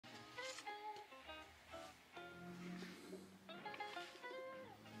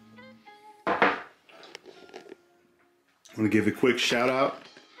I want to give a quick shout out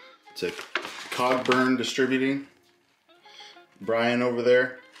to Cogburn Distributing. Brian over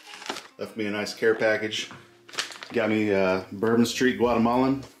there left me a nice care package. Got me Bourbon Street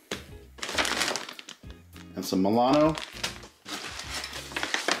Guatemalan and some Milano.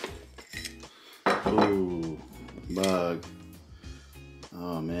 Ooh, bug.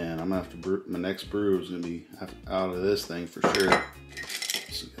 Oh man, I'm gonna have to brew. My next brew is gonna be out of this thing for sure.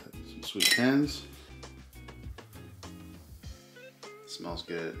 So got some sweet tens. Smells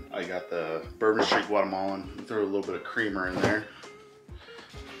good. I got the Bourbon Street Guatemalan. Throw a little bit of creamer in there.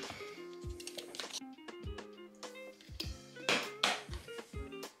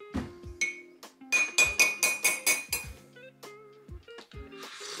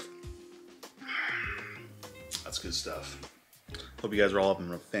 That's good stuff. Hope you guys are all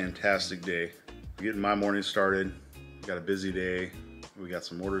having a fantastic day. Getting my morning started. We got a busy day. We got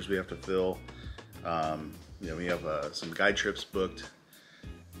some orders we have to fill. You know, we have some guide trips booked.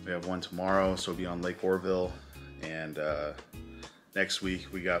 We have one tomorrow, so we'll be on Lake Orville, and next week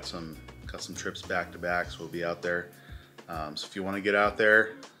we got some trips back to back, so we'll be out there. So if you want to get out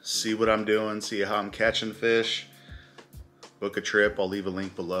there, see what I'm doing, see how I'm catching fish, book a trip. I'll leave a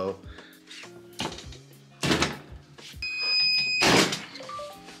link below.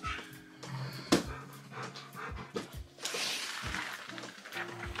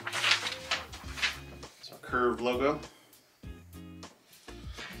 So curved logo.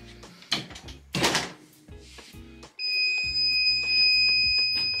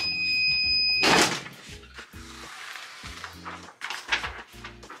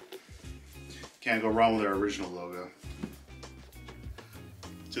 Can't go wrong with our original logo.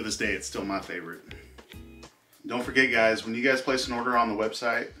 To this day, it's still my favorite. Don't forget, guys, when you guys place an order on the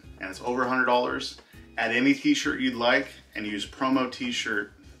website and it's over $100, add any t-shirt you'd like and use promo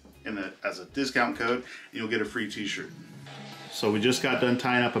t-shirt as a discount code, and you'll get a free t-shirt. So we just got done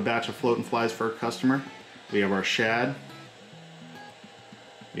tying up a batch of floating flies for a customer. We have our shad,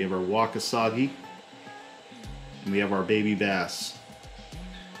 we have our wakasagi, and we have our baby bass.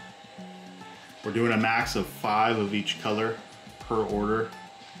 We're doing a max of 5 of each color per order.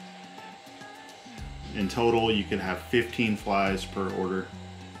 In total, you can have 15 flies per order.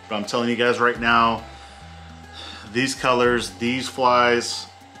 But I'm telling you guys right now, these colors, these flies,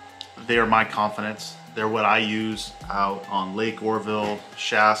 they are my confidence. They're what I use out on Lake Orville,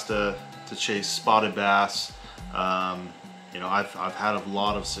 Shasta, to chase spotted bass. You know, I've had a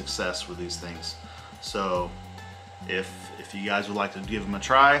lot of success with these things. So if you guys would like to give them a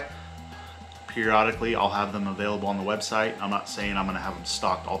try, periodically I'll have them available on the website. I'm not saying I'm gonna have them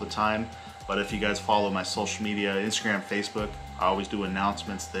stocked all the time, but if you guys follow my social media, Instagram, Facebook, I always do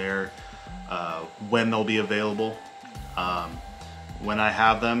announcements there when they'll be available. When I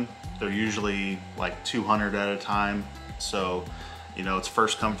have them, they're usually like 200 at a time. So, you know, it's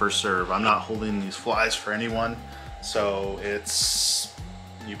first come, first serve. I'm not holding these flies for anyone. So it's,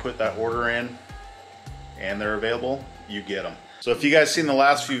 you put that order in and they're available, you get them. So if you guys seen the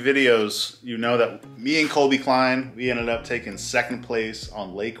last few videos, you know that me and Colby Klein, we ended up taking second place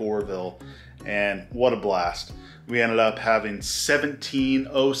on Lake Orville, and what a blast. We ended up having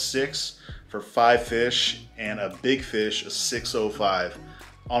 17.06 for 5 fish and a big fish, a 6.05.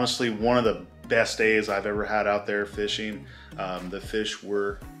 Honestly, one of the best days I've ever had out there fishing. The fish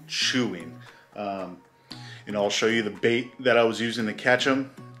were chewing. You know, I'll show you the bait that I was using to catch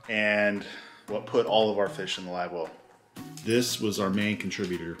them and what put all of our fish in the live well. This was our main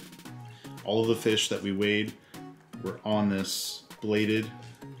contributor. All of the fish that we weighed were on this bladed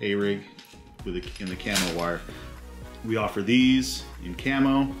A-rig in the camo wire. We offer these in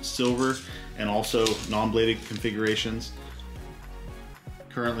camo, silver, and also non-bladed configurations.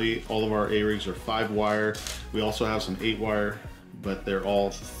 Currently, all of our A-rigs are 5-wire. We also have some 8-wire, but they're all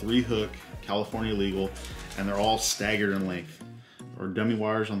 3-hook, California legal, and they're all staggered in length. Our dummy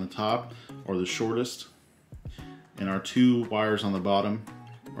wires on the top are the shortest, and our 2 wires on the bottom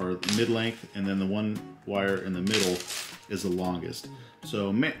are mid-length, and then the 1 wire in the middle is the longest.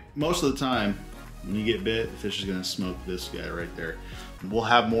 So most of the time, when you get bit, the fish is gonna smoke this guy right there. We'll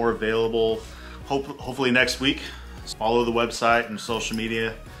have more available, hopefully next week. Follow the website and social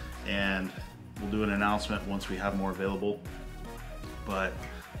media, and we'll do an announcement once we have more available. But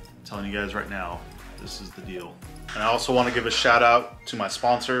I'm telling you guys right now, this is the deal. And I also want to give a shout out to my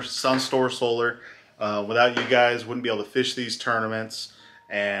sponsor, Sunstore Solar. Without you guys, wouldn't be able to fish these tournaments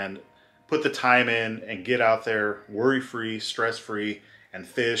and put the time in and get out there worry-free, stress-free, and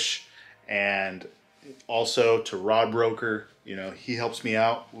fish. And also to Rod Broker, you know, he helps me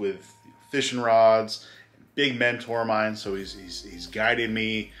out with fishing rods, big mentor of mine, so he's guided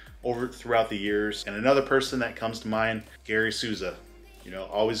me over throughout the years. And another person that comes to mind, Gary Souza. You know,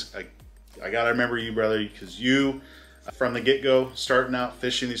 always, I gotta remember you, brother, because you, from the get-go, starting out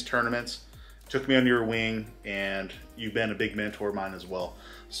fishing these tournaments, took me under your wing, and you've been a big mentor of mine as well.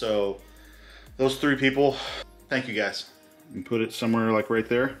 So those three people, thank you guys. You can put it somewhere like right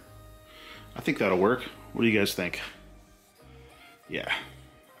there. I think that'll work. What do you guys think? Yeah,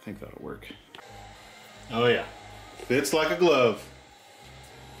 I think that'll work. Oh yeah, fits like a glove.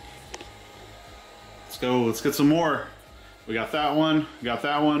 Let's go, let's get some more. We got that one, in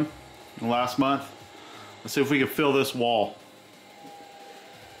the last month. Let's see if we can fill this wall.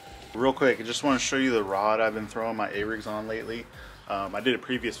 Real quick, I just want to show you the rod I've been throwing my A-rigs on lately. I did a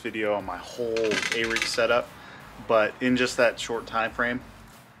previous video on my whole A-rig setup, but in just that short time frame,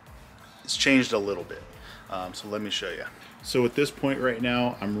 it's changed a little bit. So let me show you. So at this point right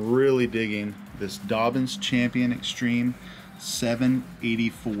now, I'm really digging this Dobyns Champion Extreme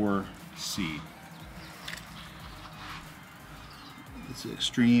 784C. It's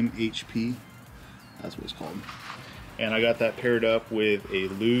Extreme HP, that's what it's called. And I got that paired up with a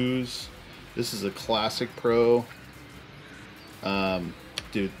Lose. This is a Classic Pro.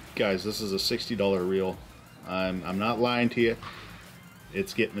 Dude, guys, this is a $60 reel. I'm not lying to you.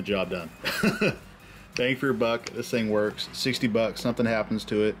 It's getting the job done. Bang for your buck. This thing works. 60 bucks. Something happens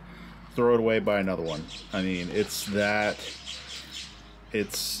to it, throw it away, buy another one. I mean, it's that.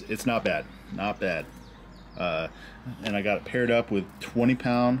 It's not bad. Not bad. And I got it paired up with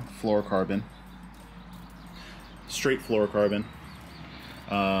 20-pound fluorocarbon. Straight fluorocarbon.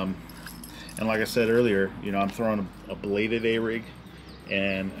 And like I said earlier, you know, I'm throwing a bladed A-rig,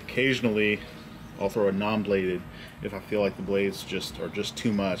 and occasionally I'll throw a non-bladed if I feel like the blades are just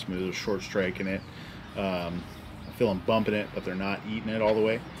too much. Maybe there's a short strike in it. I feel them bumping it, but they're not eating it all the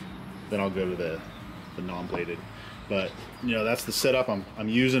way. Then I'll go to the non-bladed. But you know, that's the setup I'm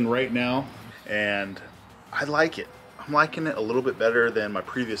using right now, and I like it. I'm liking it a little bit better than my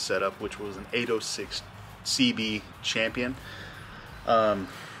previous setup, which was an 806 CB Champion.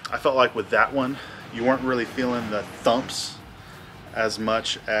 I felt like with that one, you weren't really feeling the thumps as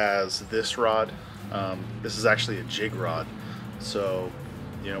much as this rod. This is actually a jig rod, so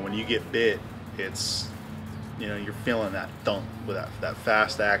you know, when you get bit, it's, you know, you're feeling that thump with that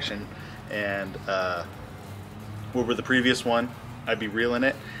fast action. And over the previous one, I'd be reeling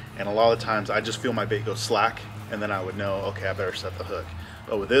it, and a lot of times I just feel my bait go slack, and then I would know, okay, I better set the hook.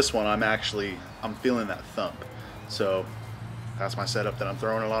 But with this one, I'm feeling that thump. So that's my setup that I'm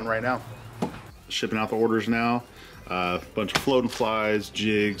throwing it on right now. Shipping out the orders now. A bunch of floating flies,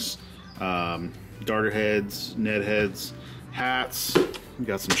 jigs, darter heads, Ned heads, hats. We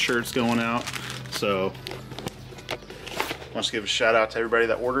got some shirts going out. So I want to give a shout out to everybody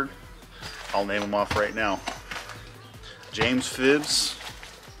that ordered. I'll name them off right now. James Phibbs,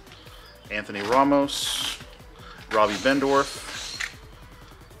 Anthony Ramos, Robbie Bendorf,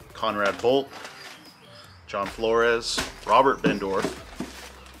 Conrad Bolt, John Flores, Robert Bendorf,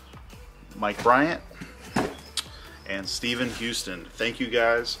 Mike Bryant, and Stephen Houston. Thank you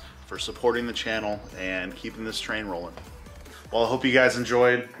guys for supporting the channel and keeping this train rolling. Well, I hope you guys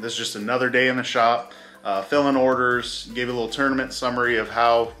enjoyed. This is just another day in the shop, filling orders, gave you a little tournament summary of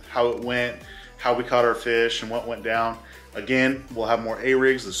how it went, how we caught our fish, and what went down. Again, we'll have more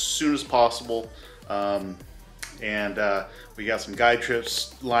A-rigs as soon as possible. We got some guide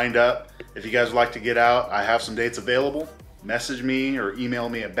trips lined up. If you guys would like to get out, I have some dates available. Message me or email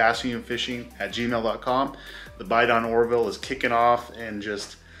me at BassUnionFishing@gmail.com. The bite on Orville is kicking off, and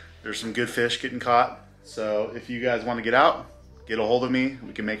just there's some good fish getting caught. So if you guys want to get out, get a hold of me.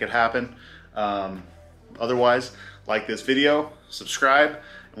 We can make it happen. Otherwise, like this video, subscribe,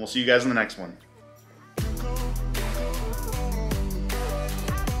 and we'll see you guys in the next one.